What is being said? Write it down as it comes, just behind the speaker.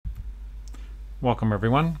Welcome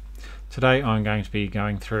everyone. Today I'm going to be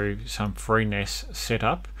going through some FreeNAS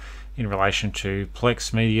setup in relation to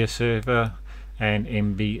Plex Media Server and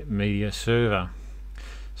Emby Media Server.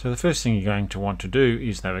 So the first thing you're going to want to do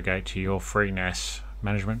is navigate to your FreeNAS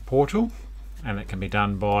management portal, and that can be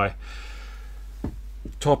done by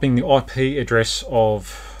typing the IP address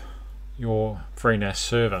of your FreeNAS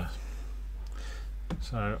server.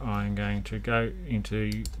 So I'm going to go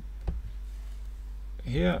into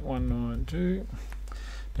here, 192.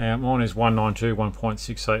 Now mine is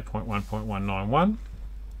 192.168.1.191.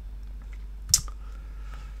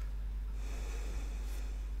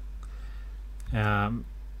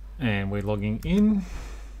 And we're logging in,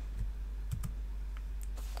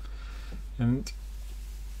 and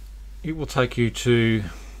it will take you to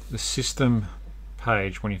the system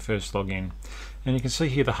page when you first log in, and you can see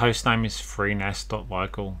here the host name is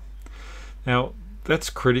freenas.local. Now that's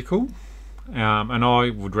critical, and I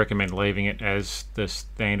would recommend leaving it as the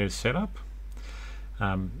standard setup,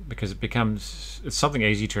 because it's something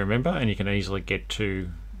easy to remember, and you can easily get to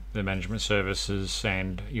the management services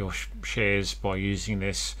and your shares by using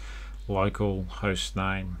this local host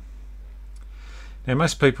name. Now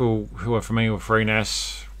most people who are familiar with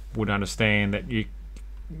FreeNAS would understand that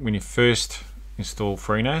when you first install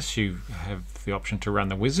FreeNAS, you have the option to run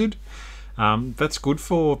the wizard. That's good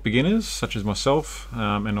for beginners such as myself,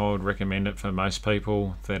 and I would recommend it for most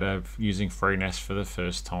people that are using FreeNAS for the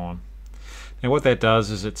first time. Now what that does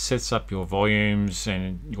is it sets up your volumes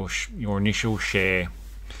and your initial share.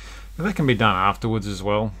 Now that can be done afterwards as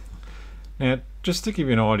well. Now just to give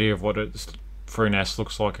you an idea of what FreeNAS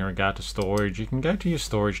looks like in regard to storage, you can go to your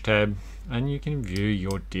storage tab and you can view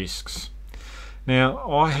your disks. Now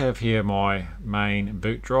I have here my main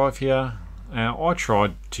boot drive here. I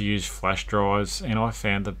tried to use flash drives and I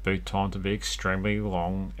found the boot time to be extremely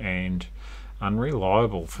long and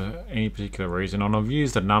unreliable for any particular reason, and I've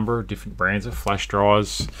used a number of different brands of flash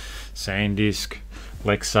drives, SanDisk,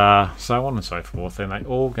 Lexar, so on and so forth, and they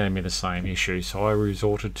all gave me the same issue, so I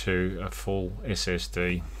resorted to a full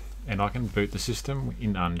SSD, and I can boot the system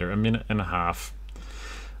in under a minute and a half.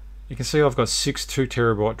 You can see I've got 6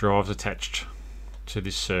 2TB drives attached to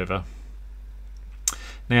this server.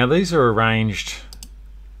 Now these are arranged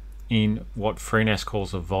in what FreeNAS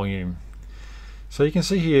calls a volume. So you can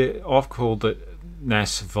see here I've called it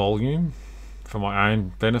NAS volume for my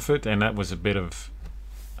own benefit, and that was a bit of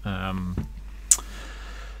on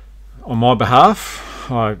my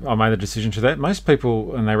behalf. I made the decision to that. Most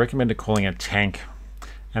people, and they recommended calling it tank,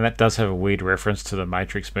 and that does have a weird reference to the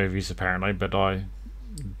Matrix movies apparently, but I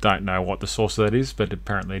don't know what the source of that is, but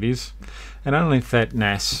apparently it is. And underneath that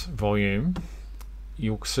NAS volume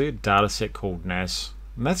you'll see a data set called NAS,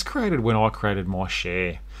 and that's created when I created my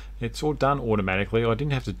share. It's all done automatically. I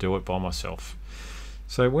didn't have to do it by myself.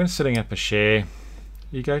 So when setting up a share,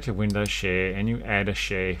 you go to Windows Share and you add a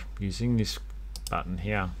share using this button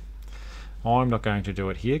here. I'm not going to do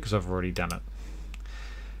it here because I've already done it.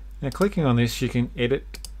 Now clicking on this, you can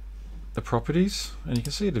edit the properties, and you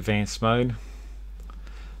can see advanced mode.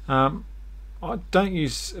 I don't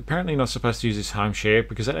use, apparently not supposed to use this home share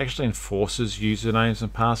because that actually enforces usernames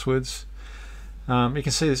and passwords. You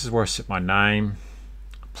can see this is where I set my name.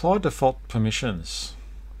 Apply default permissions.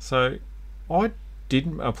 So I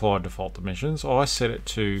didn't apply default permissions. I set it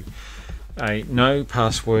to a no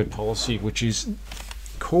password policy, which is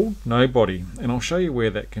called nobody, and I'll show you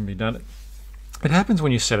where that can be done. It happens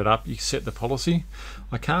when you set it up. You set the policy.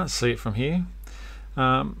 I can't see it from here.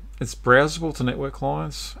 It's browsable to network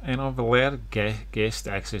clients, and I've allowed guest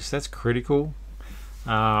access. That's critical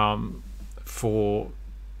for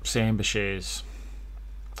SAMBA shares.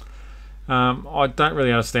 I don't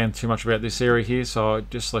really understand too much about this area here, so I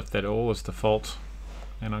just left that all as default,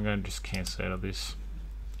 and I'm going to just cancel out of this.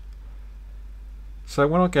 So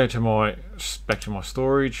when I go to back to my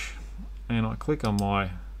storage and I click on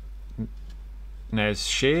my NAS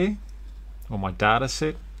share or my data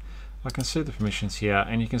set, I can see the permissions here,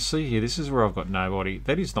 and you can see here this is where I've got nobody.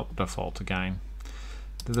 That is not the default again.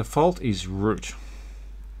 The default is root.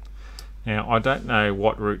 Now I don't know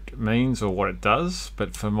what root means or what it does,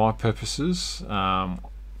 but for my purposes, by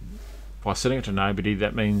setting it to nobody,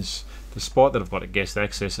 that means despite that I've got a guest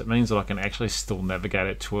access, it means that I can actually still navigate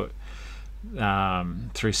it to it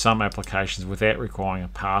through some applications without requiring a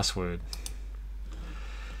password.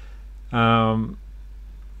 So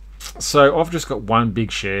I've just got one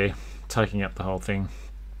big share taking up the whole thing,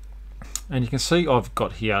 and you can see I've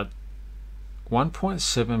got here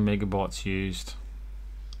 1.7 megabytes used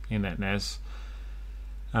in that NAS,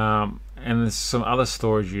 and there's some other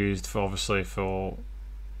storage used for obviously for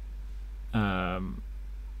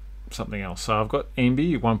something else. So I've got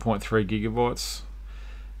Emby 1.3 gigabytes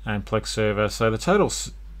and Plex server. So the total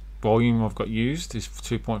volume I've got used is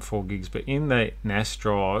 2.4 gigs, but in the NAS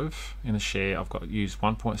drive in the share I've got used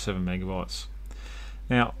 1.7 megabytes.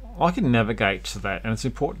 Now I can navigate to that, and it's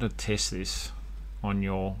important to test this on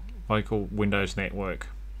your local Windows network.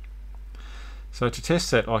 So to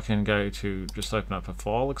test that, I can go to just open up a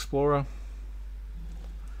file explorer.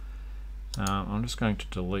 I'm just going to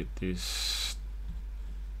delete this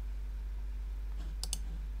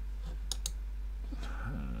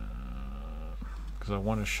because I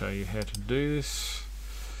want to show you how to do this.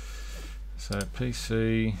 So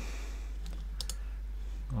PC,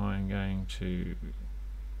 I'm going to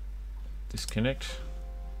disconnect.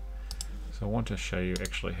 So I want to show you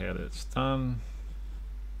actually how that's done.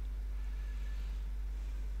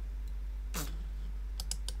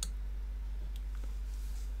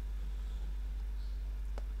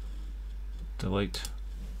 Delete.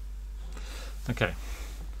 Okay,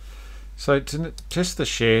 so to test the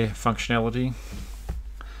share functionality,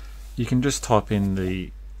 you can just type in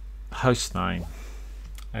the host name,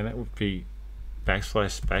 and that would be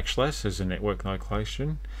 // as a network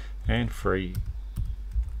location, and FREENAS.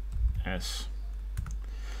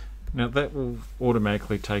 Now that will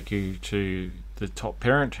automatically take you to the top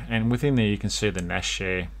parent, and within there you can see the NAS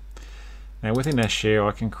share. Now within NAS share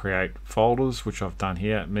I can create folders, which I've done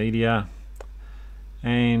here, media,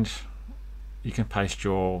 and you can paste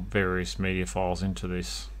your various media files into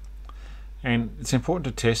this. And it's important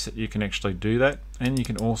to test that you can actually do that, and you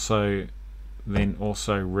can also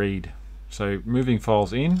read. So moving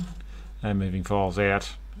files in and moving files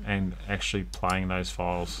out and actually playing those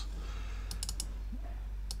files.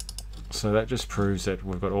 So that just proves that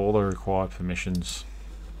we've got all the required permissions.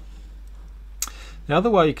 The other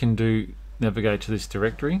way you can navigate to this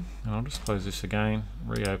directory, and I'll just close this again,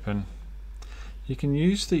 reopen. You can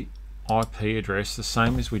use the IP address the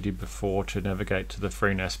same as we did before to navigate to the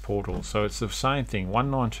FREENAS portal. So it's the same thing,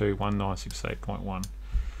 192.168.1.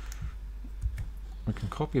 We can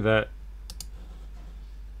copy that.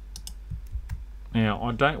 Now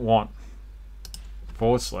I don't want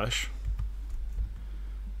 /,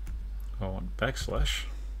 I want /.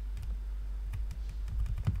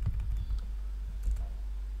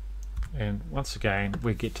 And once again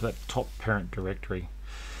we get to that top parent directory.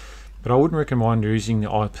 But I wouldn't recommend using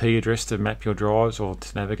the IP address to map your drives or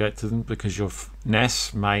to navigate to them, because your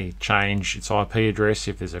NAS may change its IP address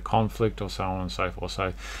if there's a conflict or so on and so forth.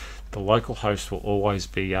 So the local host will always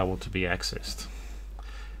be able to be accessed.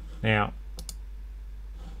 Now,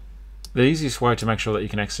 the easiest way to make sure that you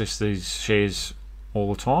can access these shares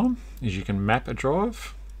all the time is you can map a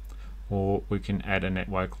drive, or we can add a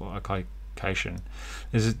network location.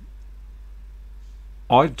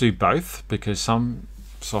 I do both because some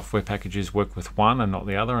software packages work with one and not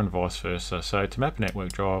the other, and vice versa. So to map a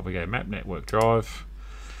network drive, we go map network drive.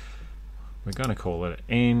 We're going to call it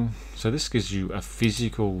N. So this gives you a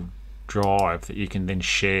physical drive that you can then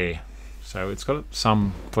share. So it's got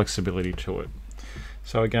some flexibility to it.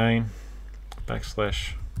 So again,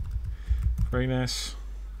 /FREENAS,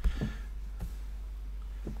 and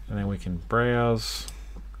then we can browse.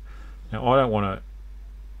 Now I don't want to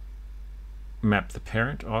map the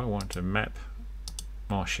parent, I want to map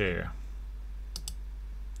my share.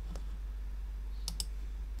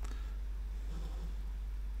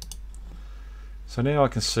 So now I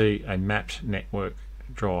can see a mapped network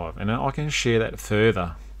drive, and I can share that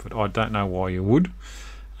further, but I don't know why you would,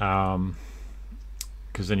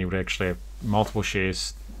 because then you would actually have multiple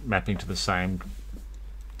shares mapping to the same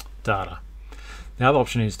data. The other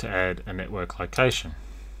option is to add a network location,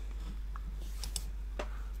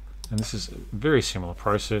 and this is a very similar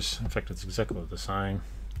process. In fact, it's exactly the same.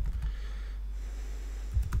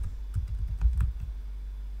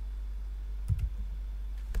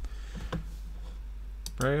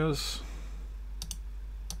 Browse.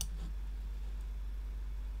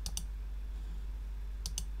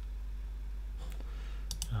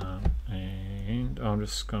 And I'm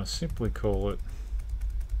just going to simply call it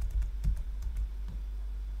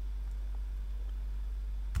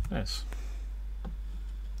S.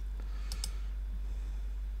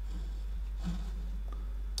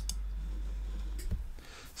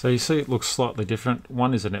 So you see it looks slightly different.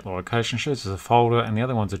 One is a network location, shows as a folder, and the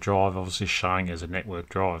other one's a drive, obviously showing as a network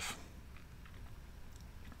drive.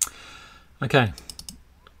 Okay,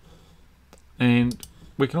 and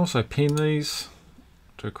we can also pin these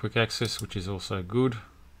to a quick access, which is also good.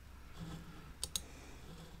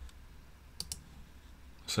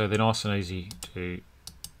 So they're nice and easy to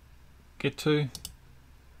get to,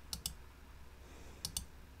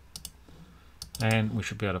 and we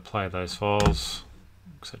should be able to play those files,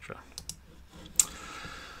 etc.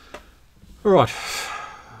 All right.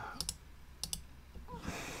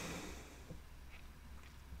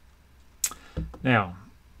 Now,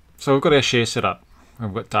 so we've got our share set up.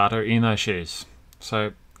 We've got data in those shares.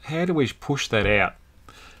 So how do we push that out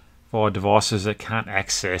via devices that can't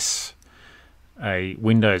access a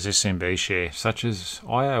Windows SMB share, such as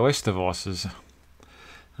iOS devices?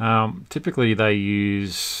 Typically you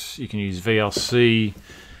can use VLC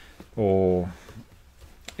or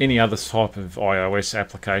any other type of iOS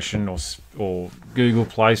application or Google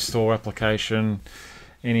Play Store application,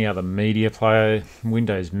 any other media player,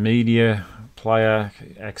 Windows Media Player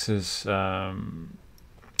access.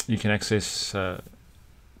 You can access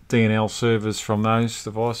DNL servers from those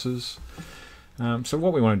devices. So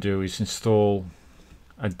what we want to do is install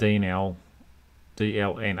a DLNA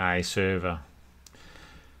server.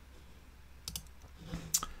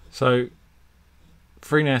 So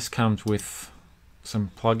FREENAS comes with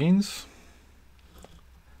some plugins.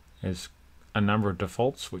 There's a number of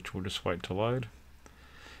defaults which we'll just wait to load.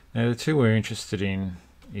 Now the two we're interested in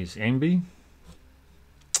is Emby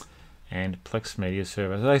and Plex Media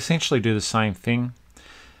Server. They essentially do the same thing.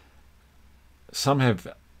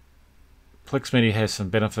 Plex Media has some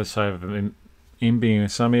benefits over Emby in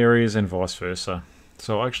some areas and vice versa.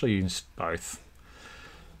 So I actually use both.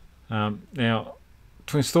 Now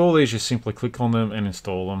to install these, you simply click on them and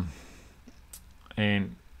install them.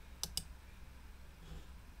 And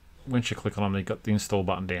once you click on them, you've got the install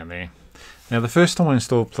button down there. Now the first time I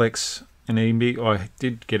installed Plex and Emby, I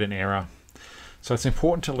did get an error. So it's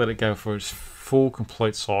important to let it go for its full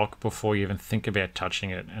complete cycle before you even think about touching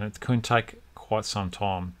it. And it can take quite some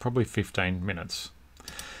time, probably 15 minutes.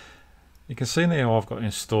 You can see now I've got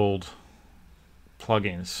installed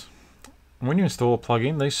plugins. When you install a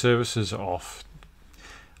plugin, these services are off.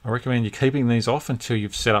 I recommend you keeping these off until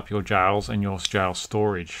you've set up your jails and your jail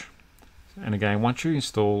storage. And again, once you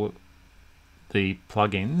install the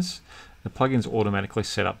plugins automatically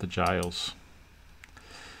set up the jails.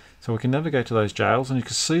 So we can navigate to those jails and you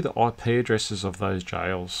can see the IP addresses of those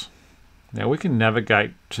jails. Now we can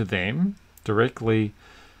navigate to them directly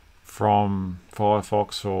from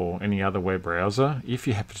Firefox or any other web browser if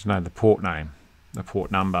you happen to know the port name, the port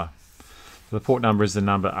number. So the port number is the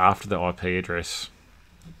number after the IP address.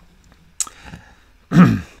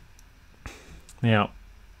 Now,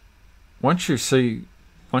 once you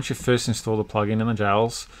first install the plugin and the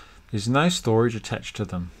jails, there's no storage attached to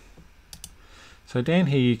them. So down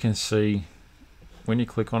here you can see, when you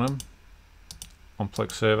click on them, on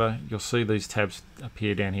Plex Server, you'll see these tabs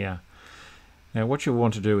appear down here. Now what you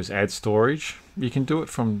want to do is add storage. You can do it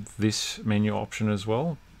from this menu option as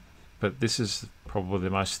well, but this is probably the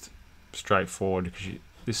most straightforward because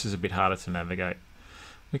this is a bit harder to navigate.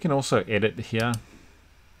 We can also edit here.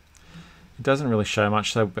 It doesn't really show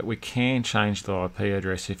much though, but we can change the IP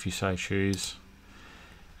address if you so choose.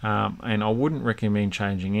 And I wouldn't recommend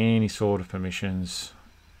changing any sort of permissions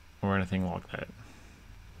or anything like that.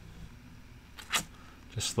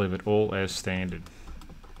 Just leave it all as standard.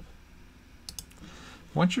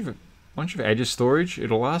 Once you've added your storage,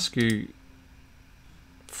 it'll ask you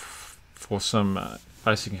for some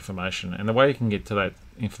basic information, and the way you can get to that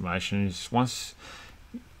information is once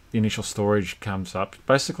the initial storage comes up.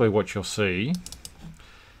 Basically what you'll see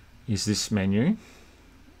is this menu.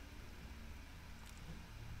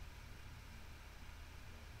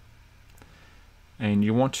 And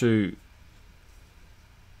you want to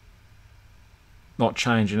not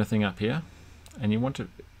change anything up here, and you want to,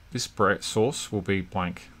 this source will be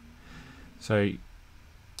blank. So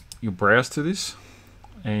you'll browse to this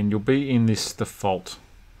and you'll be in this default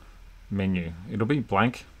menu. It'll be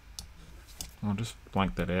blank. I'll just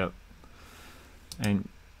blank that out. And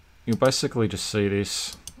you'll basically just see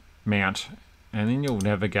this mount, and then you'll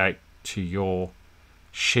navigate to your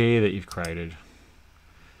share that you've created.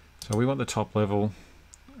 So we want the top level,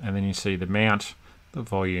 and then you see the mount, the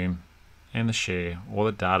volume, and the share, or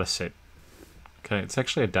the data set. Okay, it's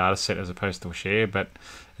actually a data set as opposed to a share, but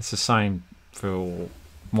it's the same for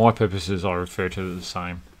my purposes. I refer to it as the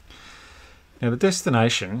same. Now the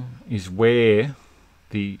destination is where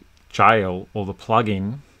the jail or the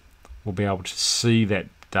plugin will be able to see that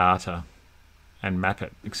data and map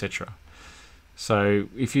it, etc. So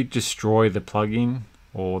if you destroy the plugin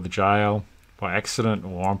or the jail by accident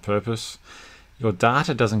or on purpose, your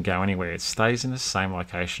data doesn't go anywhere. It stays in the same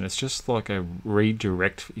location. It's just like a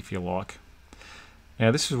redirect, if you like.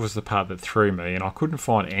 Now this was the part that threw me, and I couldn't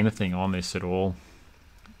find anything on this at all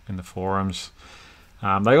in the forums.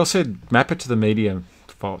 They all said map it to the media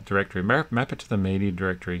directory, map it to the media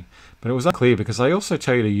directory, but it was unclear because they also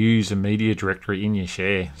tell you to use a media directory in your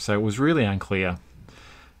share, so it was really unclear.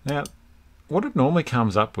 Now what it normally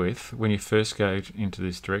comes up with when you first go into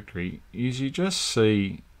this directory is you just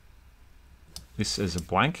see this as a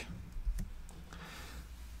blank,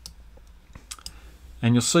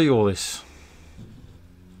 and you'll see all these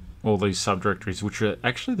subdirectories, which are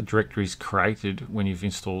actually the directories created when you've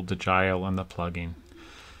installed the jail and the plugin.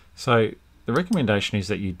 So the recommendation is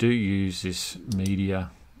that you do use this media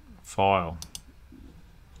file,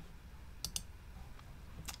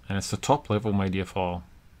 and it's the top level media file.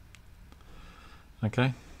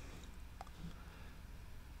 Okay,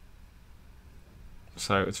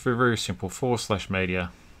 so it's very, very simple. /media.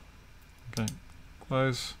 Okay,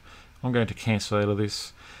 close. I'm going to cancel out of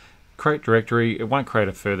this. Create directory. It won't create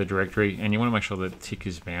a further directory, and you want to make sure that the tick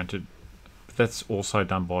is mounted. But that's also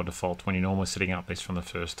done by default when you're normally setting up this from the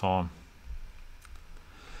first time.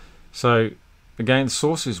 So again, the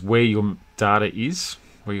source is where your data is,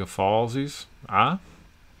 where your files are,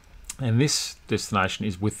 and this destination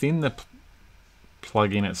is within the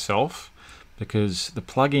plugin itself, because the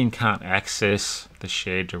plugin can't access the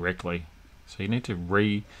share directly. So you need to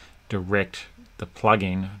redirect the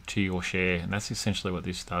plugin to your share, and that's essentially what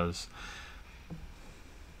this does.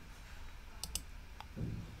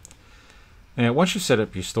 Now, once you've set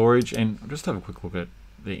up your storage, and I'll just have a quick look at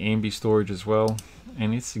the Emby storage as well,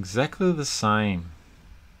 and it's exactly the same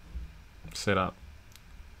setup.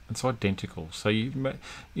 It's identical. So you're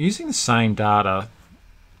using the same data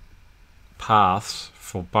paths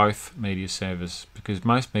for both media servers, because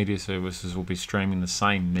most media services will be streaming the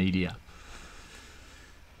same media.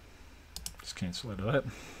 Just cancel out of that.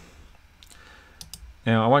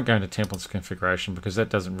 Now I won't go into templates configuration because that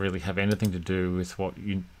doesn't really have anything to do with what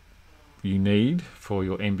you need for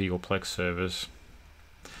your Emby or Plex servers.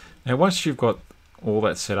 Now once you've got all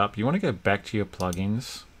that set up, you want to go back to your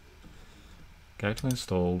plugins, go to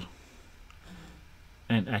installed,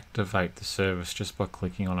 and activate the service just by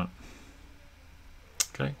clicking on it.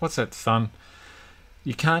 Okay, once that's done,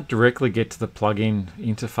 you can't directly get to the plugin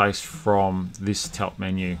interface from this top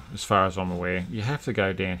menu as far as I'm aware. You have to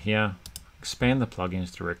go down here, expand the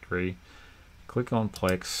plugins directory, click on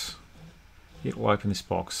Plex, it will open this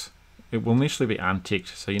box. It will initially be unticked,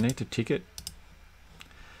 so you need to tick it,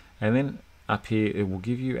 and then up here it will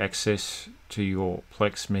give you access to your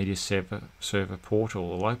Plex media server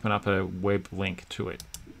portal. It'll open up a web link to it,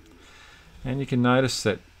 and you can notice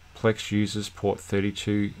that Plex uses port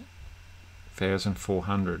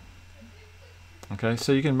 32,400. Okay,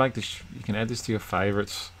 so you can make this, you can add this to your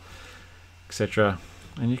favorites, etc.,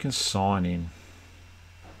 and you can sign in.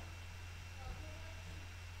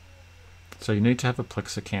 So you need to have a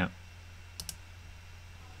Plex account.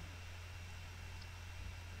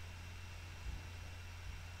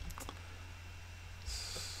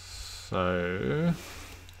 So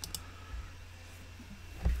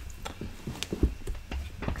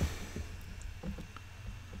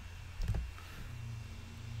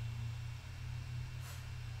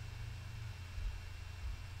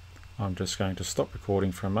I'm just going to stop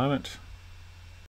recording for a moment.